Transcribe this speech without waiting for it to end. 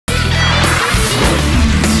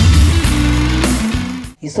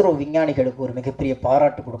இஸ்ரோ விஞ்ஞானிகளுக்கு ஒரு மிகப்பெரிய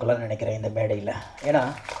பாராட்டு கொடுக்கலாம்னு நினைக்கிறேன் இந்த மேடையில். ஏன்னா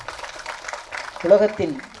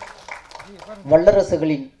உலகத்தின்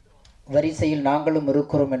வல்லரசுகளின் வரிசையில் நாங்களும்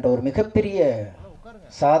இருக்கிறோம் என்ற ஒரு மிகப்பெரிய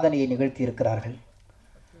சாதனையை நிகழ்த்தி இருக்கிறார்கள்.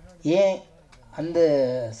 ஏன் அந்த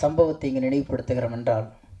சம்பவத்தை இங்கே நினைவுபடுத்துகிறோம் என்றால்,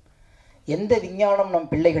 எந்த விஞ்ஞானம்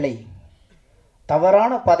நம் பிள்ளைகளை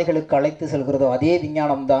தவறான பாதைகளுக்கு அழைத்து செல்கிறதோ அதே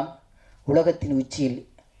விஞ்ஞானம்தான் உலகத்தின் உச்சியில்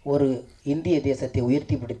ஒரு இந்திய தேசத்தை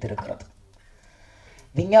உயர்த்தி பிடித்திருக்கிறது.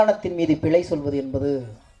 விஞ்ஞானத்தின் மீது பிழை சொல்வது என்பது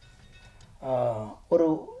ஒரு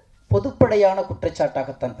பொதுப்படையான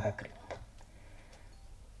குற்றச்சாட்டாகத்தான் பார்க்கிறேன்.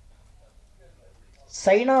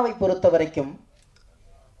 சைனாவை பொறுத்த வரைக்கும்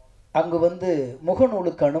அங்கு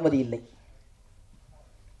முகநூலுக்கு அனுமதி இல்லை.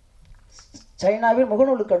 சைனாவில்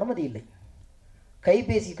முகநூலுக்கு அனுமதி இல்லை.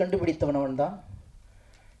 கைபேசி கண்டுபிடித்தவனவன் தான்,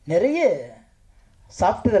 நிறைய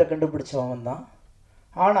சாஃப்ட்வேரை கண்டுபிடிச்சவன் தான்.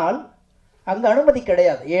 ஆனால் அங்கு அனுமதி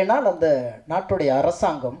கிடையாது. ஏனால் அந்த நாட்டுடைய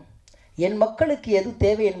அரசாங்கம் என் மக்களுக்கு எது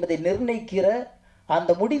தேவை என்பதை நிர்ணயிக்கிற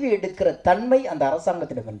அந்த முடிவை எடுக்கிற தன்மை அந்த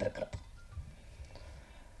அரசாங்கத்திடம் வந்திருக்கிறது.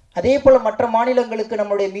 அதே போல் மற்ற மாநிலங்களுக்கு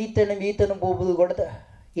நம்முடைய மீத்தனும் போவது கூட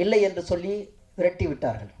இல்லை என்று சொல்லி விரட்டி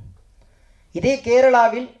விட்டார்கள். இதே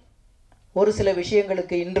கேரளாவில் ஒரு சில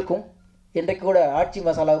விஷயங்களுக்கு இன்றைக்கு கூட ஆட்சி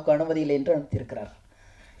மசாலாவுக்கு அனுமதி இல்லை என்று அனுப்பியிருக்கிறார்.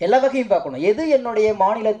 எல்லா வகையும் பார்க்கணும். எது என்னுடைய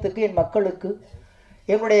மாநிலத்துக்கு, என் மக்களுக்கு,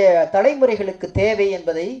 என்னுடைய தலைமுறைகளுக்கு தேவை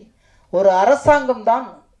என்பதை ஒரு அரசாங்கம் தான்,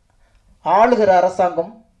 ஆளுகிற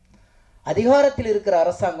அரசாங்கம், அதிகாரத்தில் இருக்கிற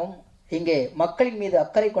அரசாங்கம், இங்கே மக்களின் மீது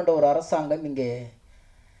அக்கறை கொண்ட ஒரு அரசாங்கம் இங்கே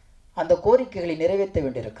அந்த கோரிக்கைகளை நிறைவேற்ற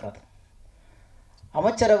வேண்டியிருக்கிறது.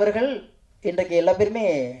 அமைச்சர் அவர்கள் இன்றைக்கு எல்லா பேருமே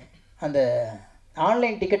அந்த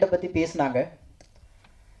ஆன்லைன் டிக்கெட்டை பற்றி பேசினாங்க.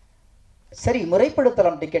 சரி,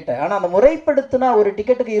 முறைப்படுத்தலாம் டிக்கெட்டை. ஆனால் அந்த முறைப்படுத்தினா ஒரு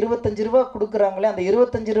டிக்கெட்டுக்கு 25 ரூபா கொடுக்குறாங்களே, அந்த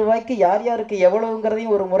 25 ரூபாய்க்கு யார் யாருக்கு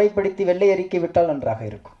எவ்வளவுங்கிறதையும் ஒரு முறைப்படுத்தி வெள்ளை அறிக்கை விட்டால் நன்றாக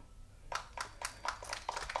இருக்கும்.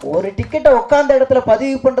 ஒரு டிக்கெட்டை உட்கார்ந்த இடத்துல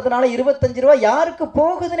பதிவு பண்ணுறதுனால 25 ரூபா யாருக்கு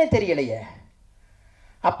போகுதுன்னே தெரியலையே.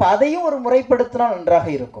 அப்போ அதையும் ஒரு முறைப்படுத்தினா நன்றாக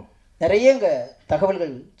இருக்கும். நிறைய இங்கே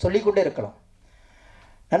தகவல்கள் சொல்லிக்கொண்டே இருக்கலாம்.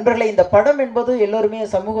 நண்பர்களே, இந்த படம் என்பது எல்லோருமே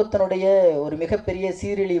சமூகத்தினுடைய ஒரு மிகப்பெரிய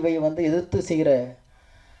சீரழிவை எதிர்த்து செய்கிற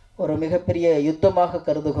ஒரு மிகப்பெரிய யுத்தமாக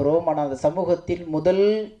கருதுகிறோம். ஆனால் அந்த சமூகத்தில் முதல்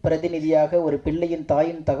பிரதிநிதியாக ஒரு பிள்ளையின்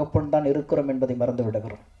தாயின் தகப்பன் தான் இருக்கிறோம் என்பதை மறந்து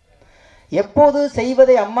விடுகிறோம். எப்போது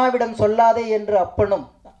செய்வதை அம்மாவிடம் சொல்லாதே என்று அப்பனும்,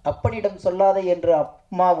 அப்பனிடம் சொல்லாதே என்று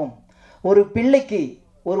அம்மாவும் ஒரு பிள்ளைக்கு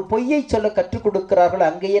ஒரு பொய்யை சொல்ல கற்றுக் கொடுக்கிறார்கள்.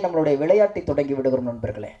 அங்கேயே நம்மளுடைய விளையாட்டை தொடங்கி விடுகிறோம்.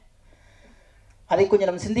 நண்பர்களே, அதை கொஞ்சம்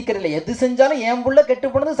நம்ம சிந்திக்கிறதில்லை. எது செஞ்சாலும் என் புள்ள கெட்டு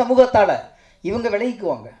போனது சமூகத்தால், இவங்க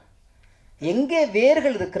விளைவிக்குவாங்க. எங்கே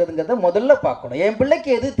வேர்கள் இருக்கிறதுங்கிறத முதல்ல பார்க்கணும். என் பிள்ளைக்கு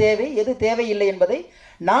எது தேவை, எது தேவையில்லை என்பதை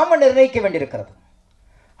நாம் நிர்ணயிக்க வேண்டியிருக்கிறது.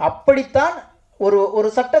 அப்படித்தான் ஒரு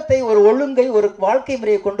சட்டத்தை, ஒரு ஒழுங்கை, ஒரு வாழ்க்கை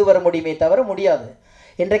முறையை கொண்டு வர முடியுமே தவிர முடியாது.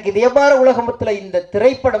 இன்றைக்கு வியாபார உலகத்தில் இந்த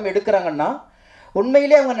திரைப்படம் எடுக்கிறாங்கன்னா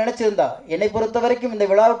உண்மையிலே அவங்க நினச்சிருந்தா, என்னை பொறுத்த வரைக்கும் இந்த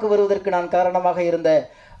விழாவுக்கு வருவதற்கு நான் காரணமாக இருந்த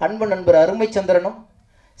அன்பு நண்பர் அருமைச்சந்திரனும்,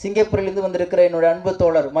 சிங்கப்பூரிலிருந்து வந்திருக்கிற என்னுடைய அன்பு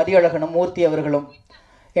தோழர் மதியழகனும் மூர்த்தி அவர்களும்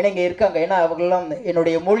ஏன்னா இங்கே இருக்காங்க. ஏன்னா அவர்களெல்லாம்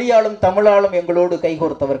என்னுடைய மொழியாலும் தமிழாலும் எங்களோடு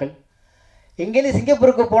கைகோர்த்தவர்கள். இங்கேருந்து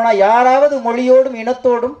சிங்கப்பூருக்கு போனால் யாராவது மொழியோடும்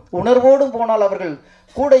இனத்தோடும் உணர்வோடும் போனால் அவர்கள்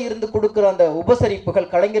கூட இருந்து கொடுக்குற அந்த உபசரிப்புகள்,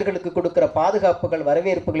 கலைஞர்களுக்கு கொடுக்குற பாதுகாப்புகள்,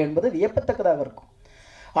 வரவேற்புகள் என்பது வியப்பத்தக்கதாக இருக்கும்.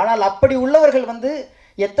 ஆனால் அப்படி உள்ளவர்கள்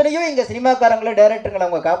எத்தனையோ எங்கள் சினிமாக்காரங்களை, டைரக்டருங்களை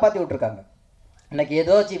அவங்க காப்பாற்றி விட்டுருக்காங்க. இன்னைக்கு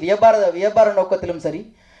ஏதாச்சும் வியாபார நோக்கத்திலும் சரி,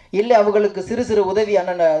 இல்லை அவங்களுக்கு சிறு சிறு உதவி,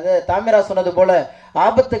 அண்ணன் தாமிரா சொன்னது போல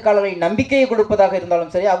ஆபத்து காலங்களில் நம்பிக்கையை கொடுப்பதாக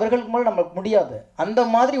இருந்தாலும் சரி, அவர்களுக்கு மேலே நமக்கு முடியாது. அந்த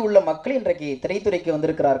மாதிரி உள்ள மக்கள் இன்றைக்கு திரைத்துறைக்கு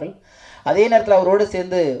வந்திருக்கிறார்கள். அதே நேரத்தில் அவரோடு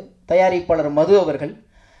சேர்ந்து தயாரிப்பாளர் மது அவர்கள்,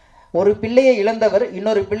 ஒரு பிள்ளையை இழந்தவர்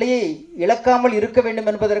இன்னொரு பிள்ளையை இழக்காமல் இருக்க வேண்டும்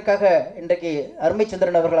என்பதற்காக இன்றைக்கு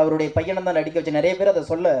அருமைச்சந்திரன் அவர்கள் அவருடைய பையனை தான் நடிக்க வச்சு. நிறைய பேர் அதை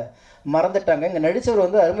சொல்ல மறந்துட்டாங்க. இங்கே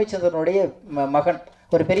நடித்தவர் அருமைச்சந்திரனுடைய மகன்.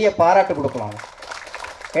 ஒரு பெரிய பாராட்டு கொடுக்கலாம்.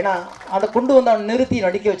 ஏன்னா அதை கொண்டு அவன் நிறுத்தி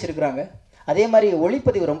நடிக்க வச்சுருக்கிறாங்க. அதே மாதிரி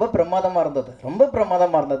ஒளிப்பதிவு ரொம்ப பிரமாதமாக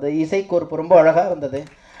இருந்தது. இசைக்கோர்ப்பு ரொம்ப அழகாக இருந்தது.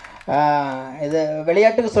 இது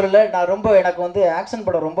விளையாட்டுக்கு சொல்லலை, நான் எனக்கு ஆக்ஷன்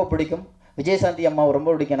படம் ரொம்ப பிடிக்கும். விஜயசாந்தி அம்மாவை ரொம்ப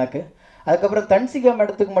பிடிக்கும் எனக்கு. அதுக்கப்புறம் தன்சிகா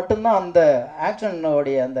மேடத்துக்கு மட்டும்தான் அந்த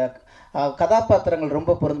ஆக்ஷனுடைய அந்த கதாபாத்திரங்கள்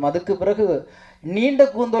ரொம்ப பொருந்தும். அதுக்கு பிறகு நீண்ட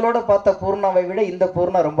கூந்தலோடு பார்த்த பூர்ணாவை விட இந்த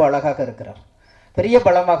பூர்ணா ரொம்ப அழகாக இருக்கிறார், பெரிய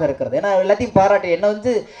பலமாக இருக்கிறது. ஏன்னா எல்லாத்தையும் பாராட்டு.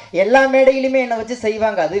 என்னை எல்லா மேடையிலுமே என்னை வச்சு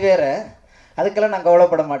செய்வாங்க, அது வேற, அதுக்கெல்லாம் நான்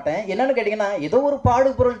கவலைப்பட மாட்டேன். என்னென்னு கேட்டிங்கன்னா, ஏதோ ஒரு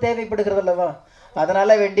பாடுபொருள் தேவைப்படுகிறது அல்லவா,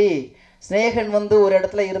 அதனால் வேண்டி ஸ்னேகன் ஒரு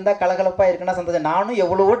இடத்துல இருந்தால் கலகலப்பாக இருக்குன்னா சந்தோஷம். நானும்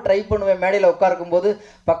எவ்வளவோ ட்ரை பண்ணுவேன். மேடையில் உட்காருக்கும் போது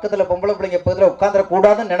பக்கத்தில் பொம்பளை பிள்ளைங்க பக்கத்தில்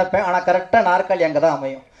உட்காந்துடக்கூடாதுன்னு நினைப்பேன். ஆனால் கரெக்டாக நாற்காலி அங்கே தான்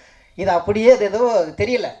அமையும். இது அப்படியே அது ஏதோ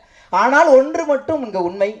தெரியல. ஆனால் ஒன்று மட்டும் இங்கே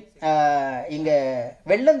உண்மை, இங்கே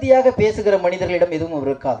வெள்ளந்தியாக பேசுகிற மனிதர்களிடம் எதுவும்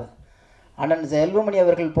இருக்காது. அண்ணன் செல்வமணி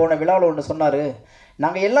அவர்கள் போன விழாவில் ஒன்று சொன்னார்,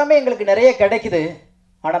 நாங்கள் எல்லாமே எங்களுக்கு நிறைய கிடைக்குது,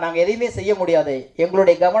 ஆனால் நாங்கள் எதையுமே செய்ய முடியாது,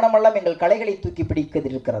 எங்களுடைய கவனமெல்லாம் எங்கள் கலைகளை தூக்கி பிடிக்கிறது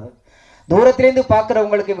இருக்கிறது. தூரத்துலேருந்து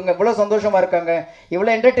பார்க்குறவங்களுக்கு இவங்க இவ்வளோ சந்தோஷமாக இருக்காங்க,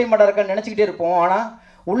 இவ்வளோ என்டர்டெயின்மெண்ட்டாக இருக்கான்னு நினச்சிக்கிட்டே இருப்போம். ஆனால்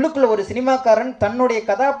உள்ளுக்குள்ளே ஒரு சினிமாக்காரன் தன்னுடைய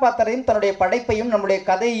கதாபாத்திரையும் தன்னுடைய படைப்பையும் நம்முடைய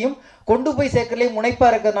கதையையும் கொண்டு போய் சேர்க்கறதுலே முனைப்பாக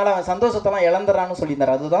இருக்கிறதுனால அவன் சந்தோஷத்தெல்லாம் இழந்துறான்னு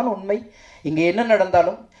சொல்லியிருந்தார். அதுதான் உண்மை. இங்கே என்ன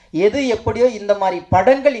நடந்தாலும் எது எப்படியோ இந்த மாதிரி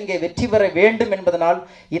படங்கள் இங்கே வெற்றி பெற வேண்டும் என்பதனால்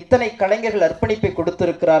இத்தனை கலைஞர்கள் அர்ப்பணிப்பை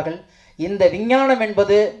கொடுத்திருக்கிறார்கள். இந்த விஞ்ஞானம்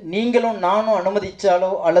என்பது நீங்களும் நானும்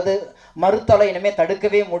அனுமதித்தாலோ அல்லது மறுத்தாலோ இனிமேல்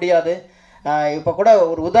தடுக்கவே முடியாது. இப்போ கூட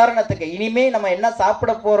ஒரு உதாரணத்துக்கு இனிமே நம்ம என்ன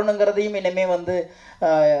சாப்பிட போகிறோனுங்கிறதையும் இனிமேல் வந்து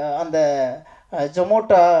அந்த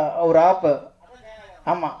ஜொமோட்டோ ஒரு ஆப்பு,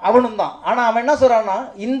 ஆமாம் அவனும் தான். ஆனால் அவன் என்ன சொல்கிறான்னா,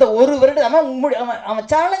 இந்த ஒரு வருடம் அவன்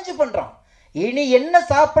சேலஞ்சு பண்ணுறான், இனி என்ன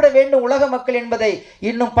சாப்பிட வேண்டும் உலக மக்கள் என்பதை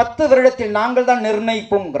இன்னும் 10 வருடத்தில் நாங்கள் தான்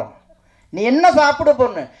நிர்ணயிப்போங்கிறோம். நீ என்ன சாப்பிட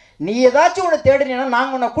போன்னு நீ ஏதாச்சும் ஒன்று தேடினா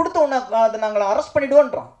நாங்கள் உன்னை கொடுத்து உன்னை அதை நாங்கள் அரெஸ்ட்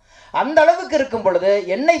பண்ணிவிடுவோன்றோம். அந்த அளவுக்கு இருக்கும் பொழுது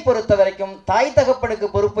என்னை பொறுத்த வரைக்கும் தாய் தகப்பனுக்கு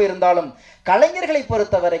பொறுப்பு இருந்தாலும் கலைஞர்களை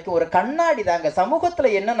பொறுத்த வரைக்கும் ஒரு கண்ணாடி தாங்க.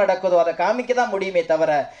 சமூகத்தில் என்ன நடக்குதோ அதை காமிக்க தான் முடியுமே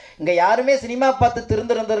தவிர இங்கே யாருமே சினிமா பார்த்து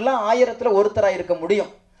திருந்திருந்ததுலாம் 1000ல் ஒருத்தராக இருக்க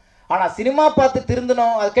முடியும். ஆனால் சினிமா பார்த்து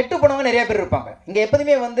திருந்தணும், அது கெட்டு போனவங்க நிறைய பேர் இருப்பாங்க. இங்கே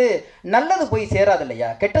எப்போதுமே வந்து நல்லது போய் சேராது இல்லையா,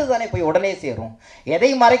 கெட்டது தானே போய் உடனே சேரும்.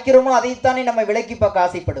 எதை மறைக்கிறோமோ அதைத்தானே நம்ம விலக்கி பார்க்க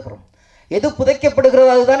ஆசைப்படுகிறோம். எது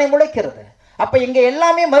புதைக்கப்படுகிறதோ அதுதானே முளைக்கிறது. அப்போ இங்கே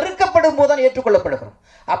எல்லாமே மறுக்கப்படும் போது தான் ஏற்றுக்கொள்ளப்படுகிறோம்.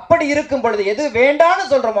 அப்படி இருக்கும் பொழுது எது வேண்டான்னு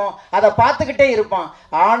சொல்கிறோமோ அதை பார்த்துக்கிட்டே இருப்பான்.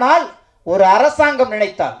 ஆனால் ஒரு அரசாங்கம்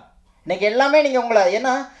நினைத்தால் இன்னைக்கு எல்லாமே நீங்கள் உங்களை,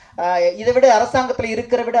 ஏன்னா இதை விட அரசாங்கத்தில்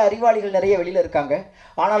இருக்கிற விட அறிவாளிகள் நிறைய வெளியில் இருக்காங்க.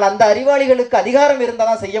 ஆனால் அந்த அறிவாளிகளுக்கு அதிகாரம் இருந்தால்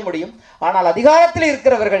தான் செய்ய முடியும். ஆனால் அதிகாரத்தில்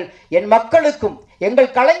இருக்கிறவர்கள் என் மக்களுக்கும் எங்கள்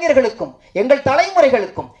கலைஞர்களுக்கும் எங்கள்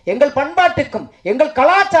தலைமுறைகளுக்கும் எங்கள் பண்பாட்டுக்கும் எங்கள்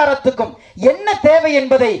கலாச்சாரத்துக்கும் என்ன தேவை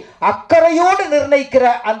என்பதை அக்கறையோடு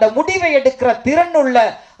நிர்ணயிக்கிற அந்த முடிவை எடுக்கிற திறன் உள்ள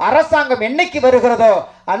அரசாங்கம் என்னைக்கு வருகிறதோ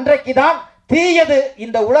அன்றைக்கு தான் தீயது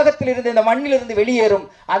இந்த உலகத்திலிருந்து இந்த மண்ணிலிருந்து வெளியேறும்.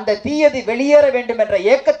 அந்த தீயது வெளியேற வேண்டும் என்ற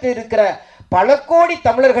ஏக்கத்தில் இருக்கிற பல கோடி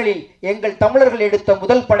தமிழர்களில் எங்கள் தமிழர்கள் எடுத்த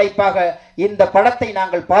முதல் படைப்பாக இந்த படத்தை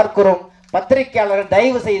நாங்கள் பார்க்கிறோம். பத்திரிகையாளர்கள்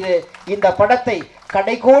தயவு செய்து இந்த படத்தை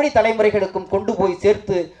கடைக்கோடி தலைமுறைகளுக்கும் கொண்டு போய்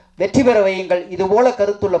சேர்த்து வெற்றி பெற வையுங்கள். இதுபோல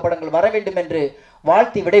கருத்துள்ள படங்கள் வர வேண்டும் என்று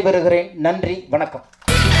வாழ்த்தி விடைபெறுகிறேன். நன்றி, வணக்கம்.